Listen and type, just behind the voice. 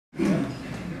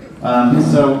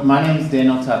So my name is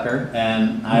Daniel Tucker,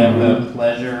 and I have the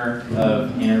pleasure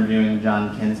of interviewing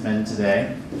John Kinsman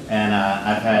today. And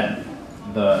I've had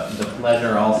the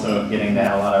pleasure also of getting to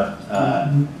have a lot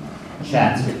of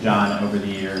chats with John over the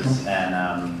years,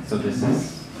 and so this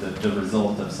is the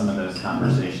result of some of those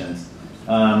conversations.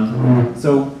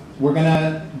 So we're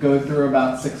gonna go through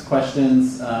about 6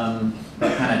 questions that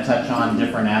kind of touch on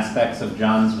different aspects of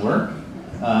John's work.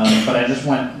 But I just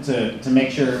want to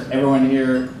make sure everyone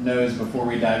here knows before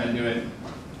we dive into it,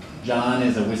 John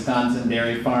is a Wisconsin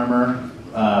dairy farmer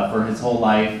for his whole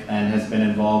life and has been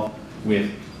involved with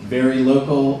very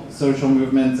local social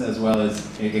movements as well as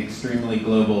extremely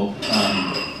global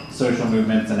social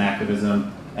movements and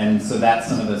activism. And so that's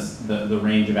some of the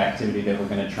range of activity that we're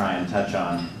going to try and touch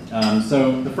on.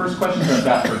 So the first questions I've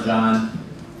got for John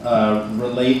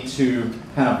relate to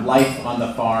kind of life on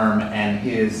the farm and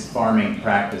his farming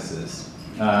practices.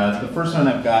 The first one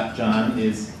I've got, John,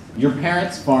 is your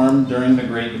parents farmed during the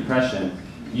Great Depression.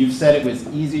 You've said it was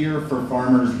easier for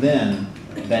farmers then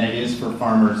than it is for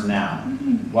farmers now.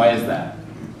 Why is that?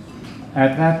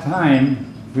 At that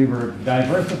time, we were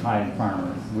diversified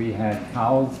farmers. We had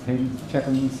cows, pigs,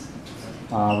 chickens.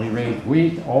 We raised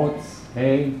wheat, oats,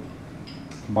 hay,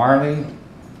 barley.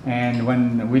 And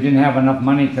when we didn't have enough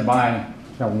money to buy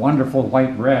the wonderful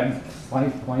white bread,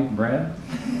 sliced white bread,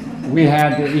 we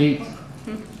had to eat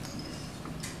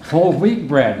whole wheat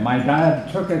bread. My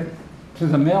dad took it to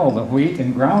the mill, the wheat,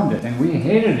 and ground it, and we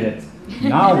hated it.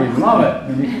 Now we love it,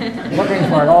 and we're looking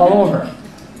for it all over.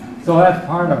 So that's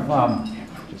part of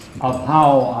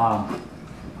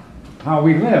how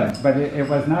we lived, but it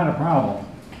was not a problem.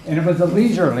 And it was a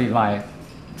leisurely life,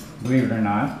 believe it or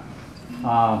not.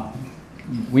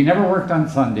 We never worked on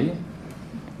Sunday.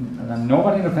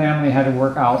 Nobody in the family had to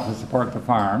work out to support the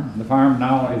farm. The farm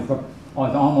now is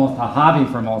almost a hobby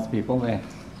for most people.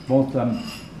 Both the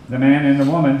man and the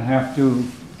woman have to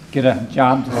get a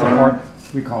job to support,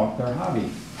 we call it their hobby.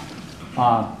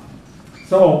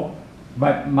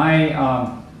 But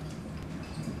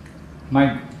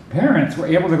my parents were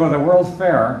able to go to the World's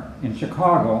Fair in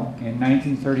Chicago in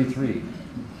 1933.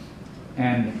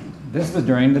 And this was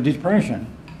during the Depression.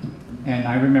 And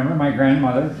I remember my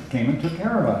grandmother came and took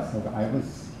care of us. So I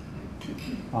was,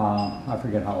 I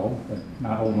forget how old, but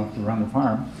not old enough to run the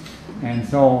farm. And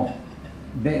so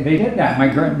they did that. My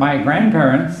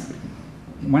grandparents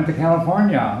went to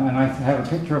California, and I have a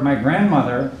picture of my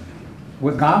grandmother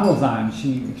with goggles on.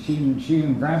 She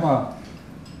and Grandpa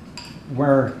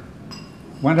went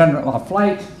on a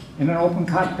flight in an open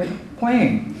cockpit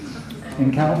plane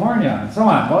in California, and so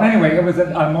on. Well, anyway, it was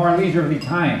a more leisurely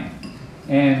time.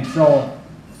 And so,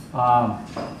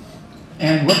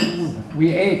 and what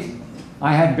we ate,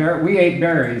 we ate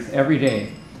berries every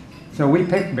day. So we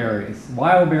picked berries,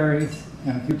 wild berries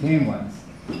and a few tame ones.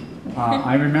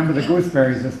 I remember the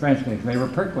gooseberries especially, because they were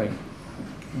prickly.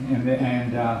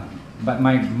 But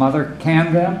my mother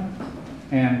canned them,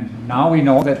 and now we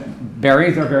know that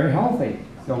berries are very healthy.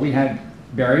 So we had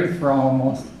berries for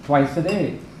almost twice a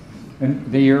day,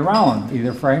 the year round,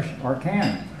 either fresh or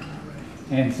canned.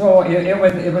 And so it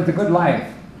was a good life,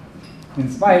 in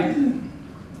spite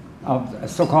of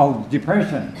so-called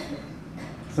depression.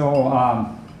 So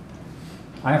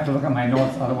I have to look at my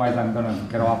notes, otherwise I'm going to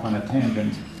get off on a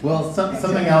tangent. Well,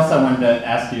 something else I wanted to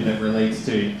ask you that relates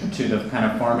to the kind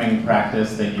of farming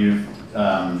practice that you've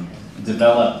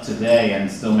developed today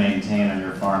and still maintain on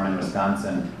your farm in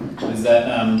Wisconsin is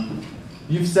that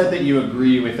you've said that you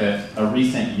agree with a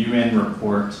recent UN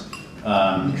report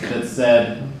that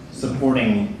said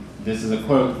supporting, this is a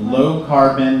quote, low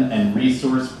carbon and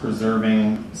resource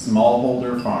preserving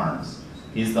smallholder farms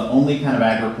is the only kind of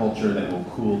agriculture that will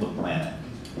cool the planet,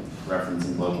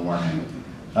 referencing global warming.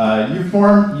 You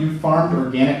farmed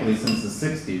organically since the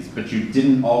 60s, but you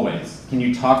didn't always. Can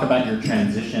you talk about your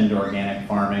transition to organic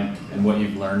farming and what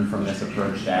you've learned from this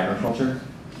approach to agriculture?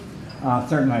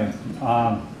 Certainly.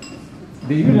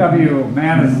 The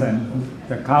UW-Madison,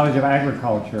 the College of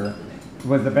Agriculture,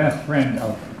 was the best friend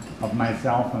of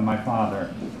myself and my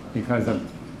father because of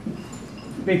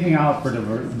speaking out for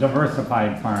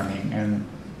diversified farming and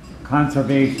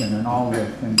conservation and all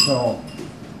this. And so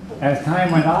as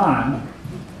time went on,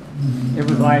 it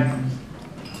was like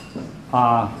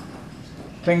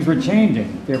things were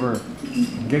changing. They were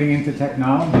getting into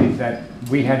technologies that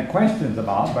we had questions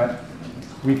about, but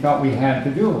we thought we had to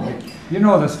do. You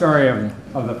know the story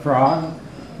of the frog.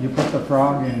 You put the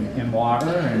frog in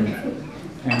water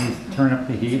and you turn up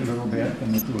the heat a little bit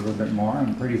and you do a little bit more,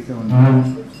 and pretty soon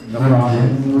the frog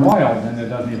is boiled and it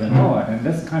doesn't even know it. And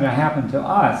this kind of happened to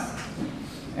us.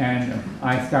 And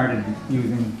I started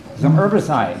using some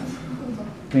herbicides.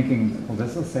 thinking, well,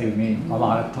 this will save me a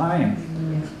lot of time.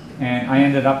 And I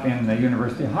ended up in the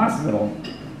university hospital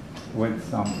with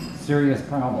some serious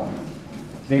problems.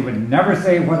 They would never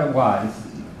say what it was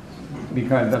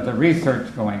because of the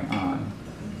research going on.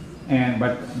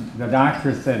 But the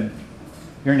doctor said,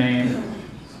 your name,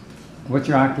 what's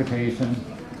your occupation?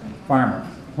 Farmer.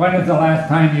 When is the last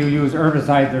time you used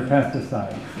herbicides or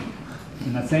pesticides?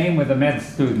 And the same with the med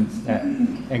students that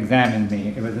examined me.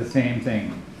 It was the same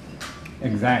thing.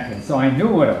 Exactly. So I knew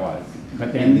what it was,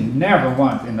 but they never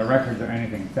once in the records or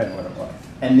anything said what it was.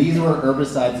 And these were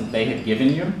herbicides that they had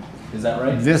given you? Is that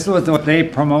right? This was what they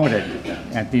promoted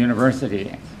at the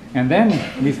university. And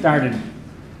then we started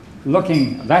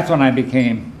looking, that's when I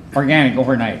became organic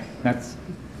overnight. That's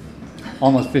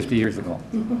almost 50 years ago.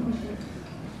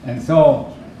 And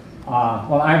so,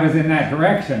 well, I was in that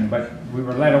direction, but we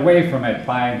were led away from it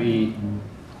by the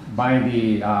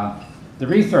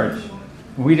research.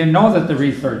 We didn't know that the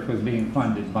research was being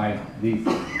funded by these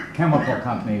chemical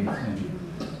companies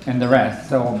and the rest.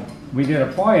 So we did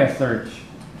a FOIA search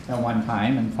at one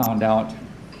time and found out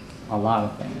a lot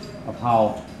of things of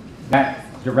how that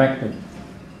directed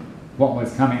what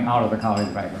was coming out of the College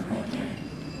of Agriculture.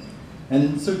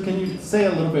 And so can you say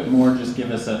a little bit more, just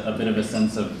give us a bit of a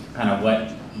sense of kind of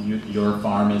what your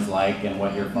farm is like and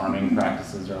what your farming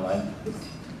practices are like?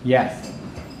 Yes.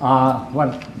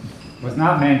 What was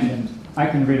not mentioned, I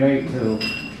can relate to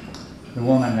the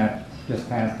woman that just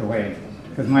passed away,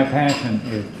 because my passion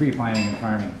is tree planting and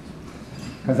farming.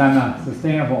 Because I'm a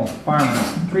sustainable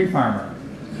farmer, tree farmer,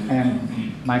 and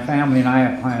my family and I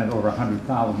have planted over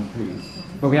 100,000 trees.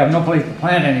 But we have no place to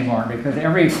plant anymore because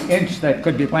every inch that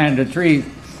could be planted of trees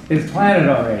is planted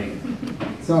already.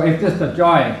 So it's just a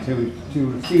joy to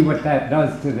see what that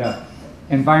does to the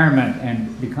environment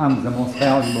and becomes the most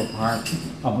valuable part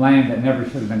of land that never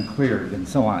should have been cleared and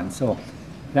so on. So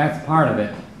that's part of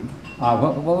it.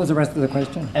 What was the rest of the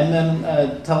question? And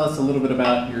then tell us a little bit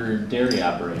about your dairy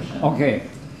operation. Okay.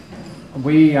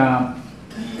 We have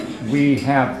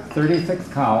 36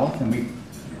 cows and we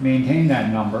maintain that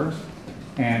number.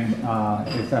 And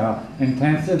it's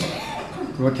intensive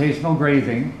rotational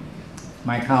grazing.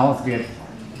 My cows get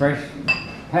fresh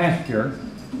pasture,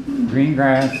 green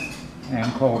grass, and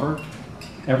clover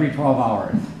every 12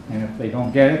 hours. And if they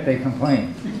don't get it, they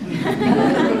complain.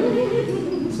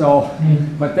 So,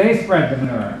 but they spread the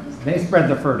manure, they spread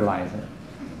the fertilizer,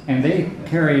 and they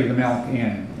carry the milk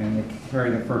in, and they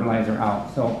carry the fertilizer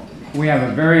out. So we have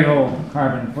a very low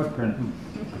carbon footprint.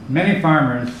 Many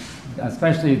farmers,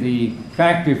 especially the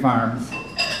factory farms,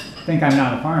 think I'm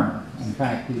not a farmer. In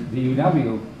fact, the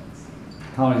UW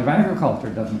College of Agriculture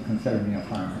doesn't consider me a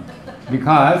farmer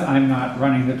because I'm not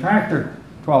running the tractor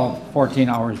 12, 14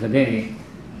 hours a day,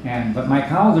 but my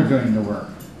cows are doing the work.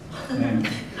 And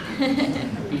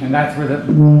that's where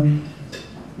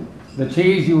the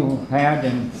cheese you had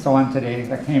and so on today,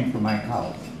 that came from my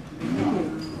cows.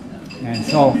 And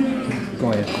so,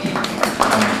 go ahead.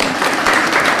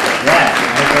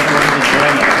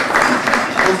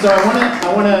 So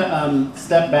I want to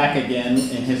step back again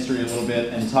in history a little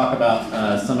bit and talk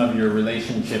about some of your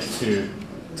relationship to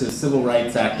civil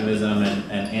rights activism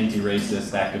and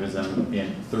anti-racist activism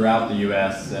throughout the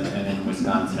U.S. and in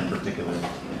Wisconsin in particular.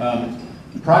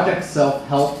 Project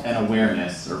Self-Help and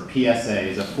Awareness, or PSA,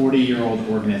 is a 40-year-old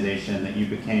organization that you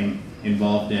became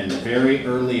involved in very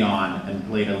early on and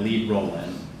played a lead role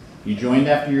in. You joined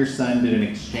after your son did an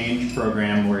exchange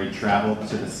program where he traveled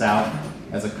to the South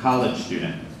as a college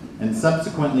student, and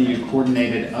subsequently you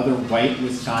coordinated other white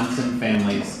Wisconsin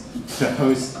families to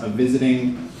host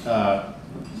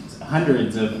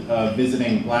hundreds of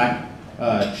visiting black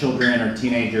children or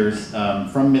teenagers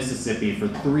from Mississippi for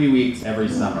 3 weeks every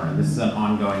summer. This is an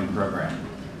ongoing program.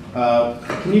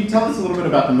 Can you tell us a little bit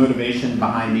about the motivation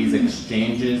behind these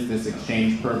exchanges, this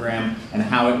exchange program, and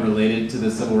how it related to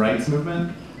the civil rights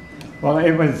movement? Well,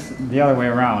 it was the other way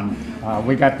around.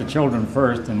 We got the children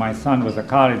first, and my son was a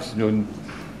college student.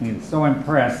 And he was so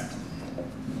impressed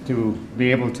to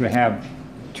be able to have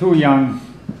two young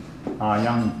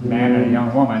man and a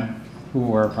young woman who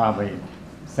were probably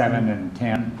 7 and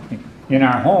 10 in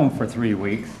our home for 3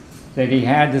 weeks that he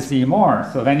had to see more.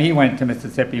 So then he went to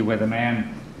Mississippi with a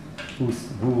man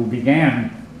who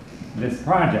began this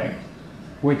project,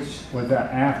 which was the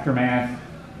aftermath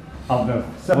of the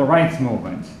civil rights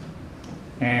movement.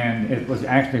 And it was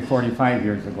actually 45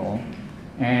 years ago.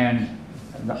 And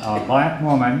a black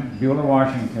woman, Beulah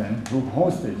Washington, who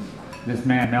hosted this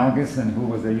man, Mel Gisson, who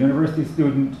was a university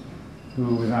student,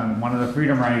 who was on one of the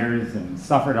Freedom Riders and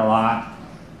suffered a lot.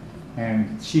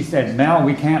 And she said, Mel,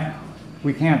 we can't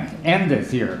end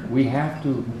this here. We have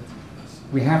to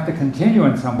we have to continue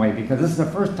in some way, because this is the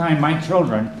first time my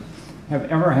children have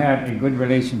ever had a good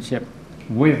relationship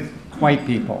with white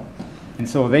people. And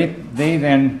so they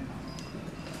then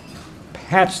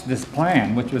hatched this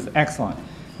plan, which was excellent.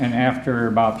 And after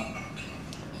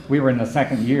we were in the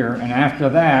second year, and after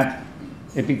that,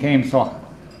 it became so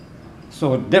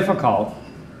difficult,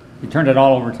 he turned it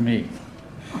all over to me.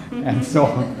 And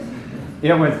so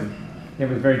it was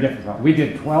very difficult. We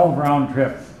did 12 round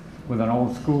trips with an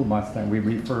old school bus that we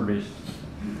refurbished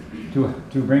to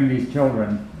bring these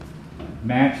children,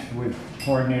 matched with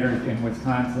coordinators in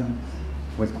Wisconsin,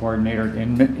 with coordinators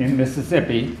in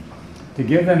Mississippi, to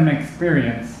give them an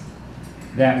experience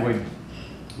that would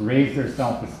raise their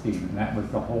self-esteem. And that was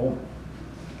the whole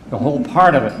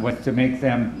part of it, was to make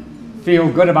them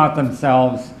feel good about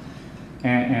themselves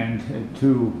and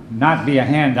to not be a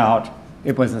handout.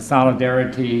 It was a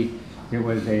solidarity. It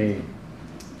was a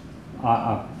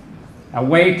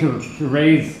way to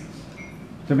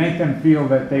make them feel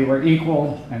that they were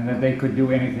equal and that they could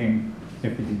do anything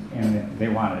if they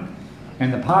wanted.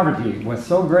 And the poverty was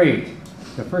so great.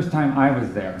 The first time I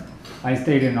was there, I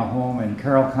stayed in a home in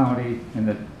Carroll County in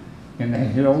the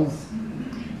hills.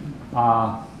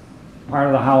 Part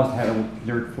of the house had a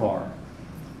dirt floor.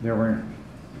 There were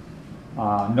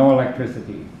no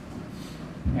electricity.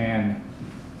 And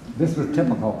this was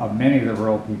typical of many of the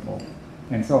rural people.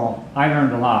 And so I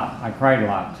learned a lot. I cried a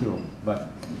lot too. But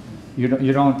you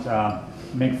don't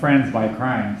make friends by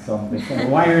crying. So they said, well,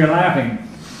 why are you laughing?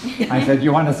 I said,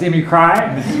 you want to see me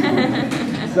cry?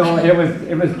 So it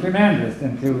was tremendous.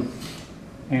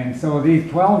 And so these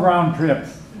 12 round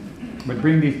trips would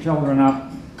bring these children up,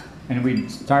 and we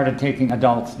started taking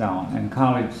adults down and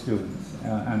college students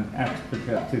and extra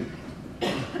trips to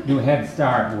do Head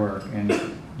Start work and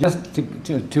just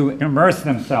to immerse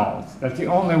themselves. That's the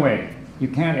only way. You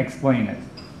can't explain it,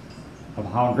 of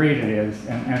how great it is,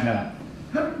 and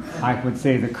I would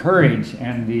say the courage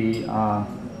and the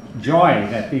joy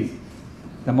that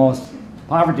the most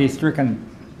poverty-stricken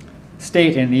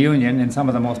state in the Union, and some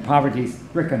of the most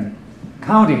poverty-stricken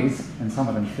counties, and some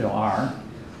of them still are,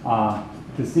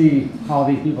 to see how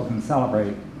these people can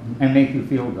celebrate and make you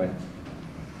feel good.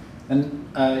 And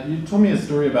you told me a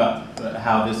story about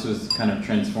how this was kind of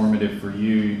transformative for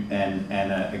you, and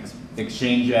an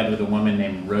exchange you had with a woman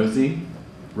named Rosie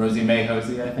May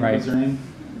Hosey, I think was her name.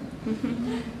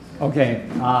 Okay.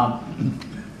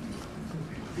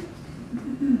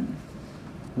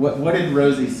 What did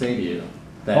Rosie say to you?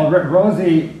 Well,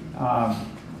 Rosie,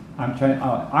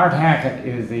 Art Hackett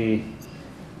is the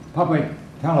public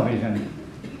television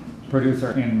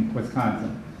producer in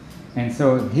Wisconsin, and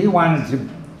so he wanted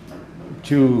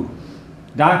to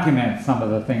document some of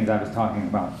the things I was talking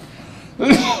about.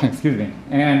 Excuse me.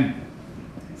 And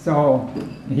so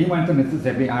he went to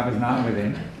Mississippi. I was not with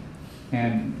him.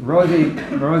 And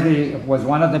Rosie was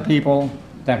one of the people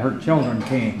that her children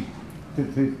came to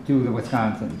the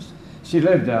Wisconsins. She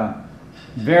lived a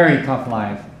very tough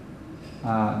life.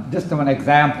 Just an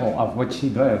example of what she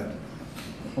lived.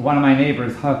 One of my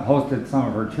neighbors hosted some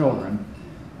of her children,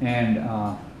 and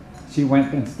she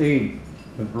went and stayed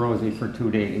with Rosie for 2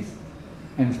 days.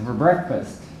 And for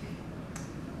breakfast,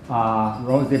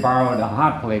 Rosie borrowed a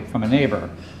hot plate from a neighbor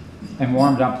and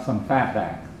warmed up some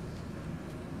fatback.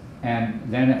 And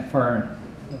then for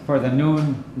the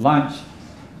noon lunch,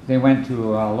 they went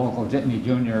to a local Jitney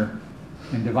Jr.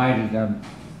 and divided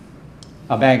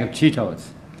a bag of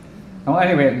Cheetos. Well,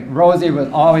 anyway, Rosie was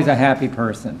always a happy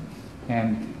person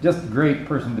and just a great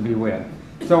person to be with.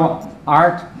 So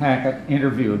Art Hackett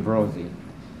interviewed Rosie,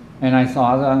 and I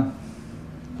saw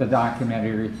the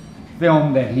documentary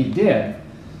film that he did,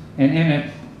 and in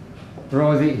it,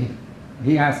 Rosie,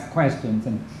 he asked questions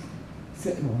and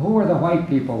said, who were the white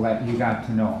people that you got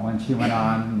to know? And she went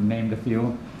on and named a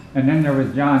few. And then there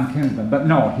was John Kinsman, but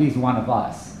no, he's one of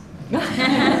us. And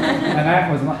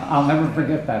that was, I'll never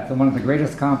forget that. So one of the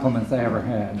greatest compliments I ever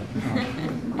had,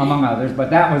 among others, but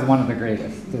that was one of the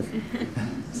greatest.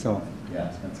 So.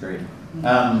 Yeah, that's great.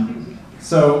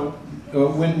 So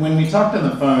when we talked on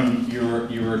the phone,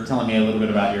 you were telling me a little bit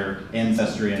about your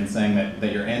ancestry and saying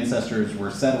that your ancestors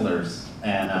were settlers,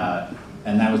 and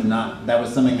that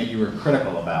was something that you were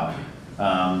critical about.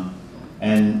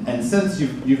 And since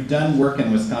you've done work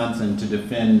in Wisconsin to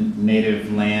defend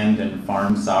native land and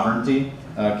farm sovereignty,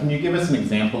 can you give us an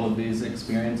example of these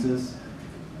experiences?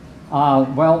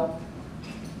 Well,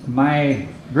 my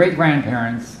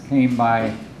great-grandparents came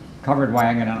by covered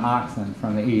wagon and oxen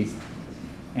from the east,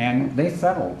 and they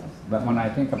settled. But when I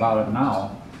think about it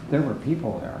now, there were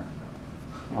people there.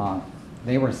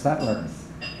 They were settlers.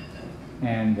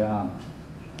 And I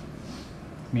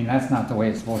mean, that's not the way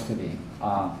it's supposed to be.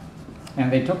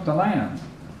 and they took the land.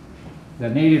 The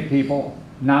native people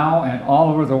now and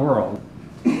all over the world,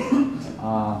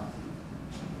 the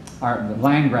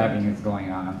land grabbing is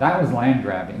going on. That was land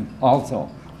grabbing also,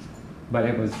 but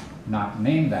it was not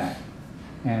named that.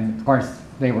 And of course,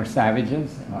 they were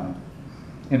savages.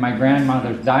 In my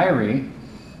grandmother's diary,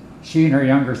 she and her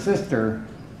younger sister,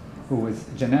 who was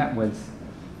Jeanette, was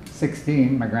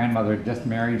 16. My grandmother had just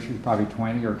married. She was probably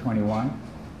 20 or 21.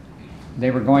 They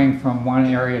were going from one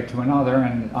area to another,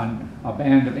 and a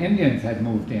band of Indians had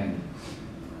moved in.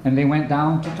 And they went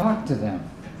down to talk to them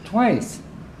twice.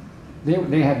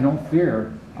 They had no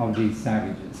fear of these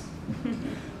savages,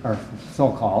 or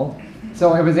so-called.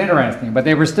 So it was interesting, but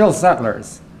they were still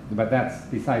settlers. But that's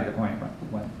beside the point,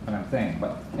 what I'm saying.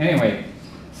 But anyway,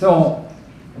 so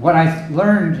what I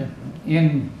learned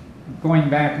in going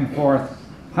back and forth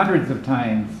hundreds of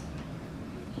times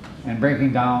and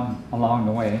breaking down along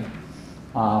the way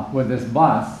with this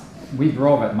bus, we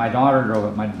drove it. My daughter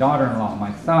drove it. My daughter-in-law,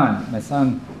 my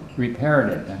son repaired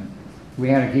it, and we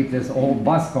had to keep this old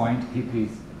bus going to keep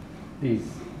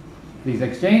these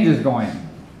exchanges going.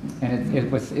 And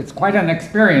it's quite an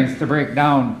experience to break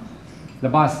down the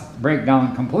bus, break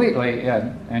down completely,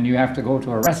 and you have to go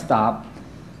to a rest stop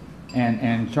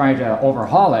and try to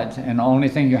overhaul it. And the only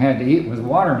thing you had to eat was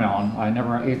watermelon. I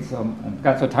never ate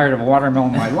got so tired of a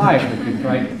watermelon in my life that we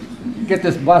tried to get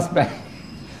this bus back.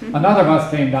 Another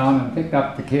bus came down and picked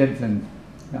up the kids, and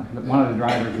one of the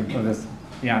drivers for this,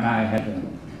 and I had to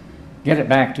get it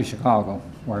back to Chicago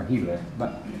where he lived.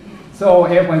 But so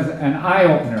it was an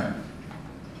eye-opener,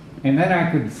 and then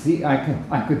I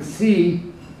could see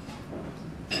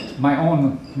my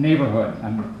own neighborhood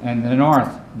and the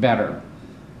north better,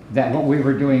 that what we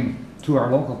were doing to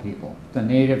our local people, the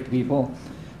native people,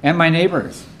 and my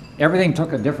neighbors. Everything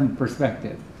took a different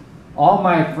perspective. All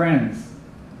my friends,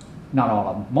 not all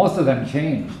of them, most of them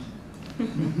changed.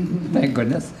 Thank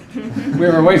goodness. We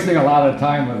were wasting a lot of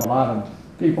time with a lot of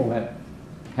people that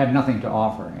had nothing to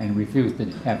offer and refused to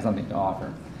have something to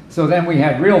offer. So then we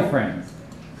had real friends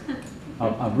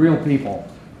of real people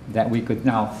that we could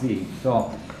now see.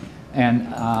 So, and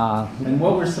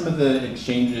what were some of the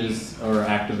exchanges or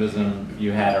activism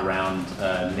you had around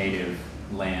native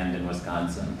land in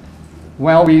Wisconsin?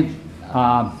 Well, the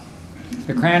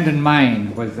Crandon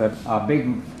mine was a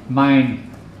big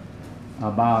mine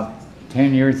about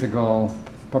 10 years ago,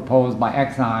 proposed by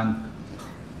Exxon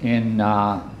in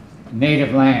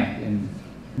native land in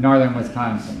northern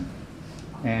Wisconsin.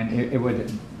 And it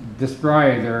would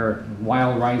destroy their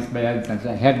wild rice beds and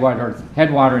the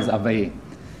headwaters of a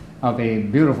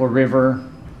beautiful river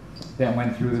that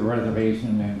went through the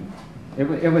reservation, and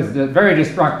it was very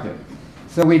destructive.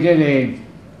 So we did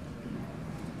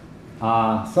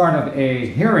a sort of a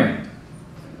hearing,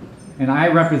 and I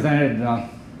represented the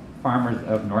farmers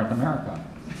of North America.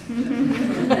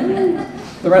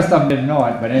 The rest of them didn't know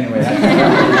it, but anyway.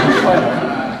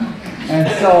 And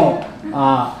so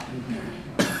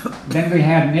then we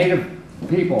had native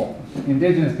people,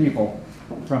 indigenous people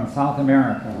from South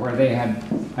America, where they had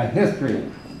a history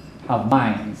of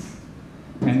mines.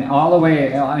 And all the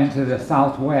way into the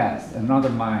southwest, another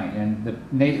mine.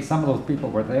 And some of those people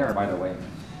were there, by the way.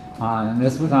 And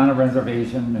this was on a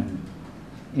reservation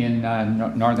in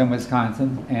northern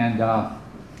Wisconsin. And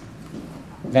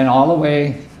then all the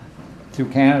way to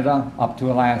Canada, up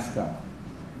to Alaska.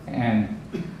 And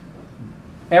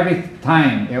every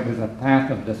time it was a path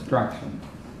of destruction.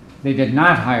 They did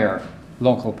not hire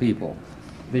local people.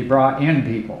 They brought in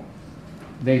people.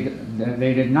 They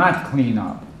did not clean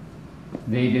up.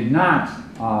 They did not,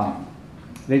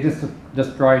 they just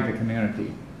destroyed the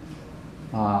community.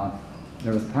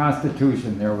 There was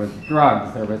prostitution, there was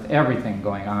drugs, there was everything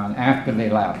going on after they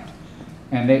left.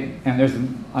 And there's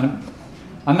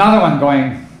another one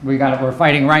going, we're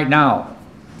fighting right now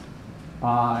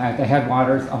at the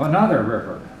headwaters of another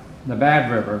river, the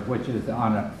Bad River, which is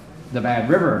on the Bad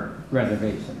River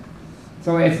Reservation.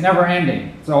 So it's never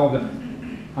ending. So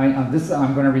I'm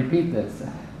going to repeat this.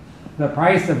 The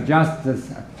price of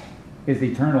justice is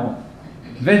eternal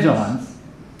vigilance,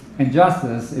 and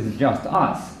justice is just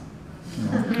us. You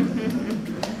know?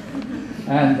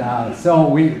 And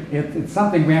so it's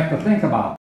something we have to think about.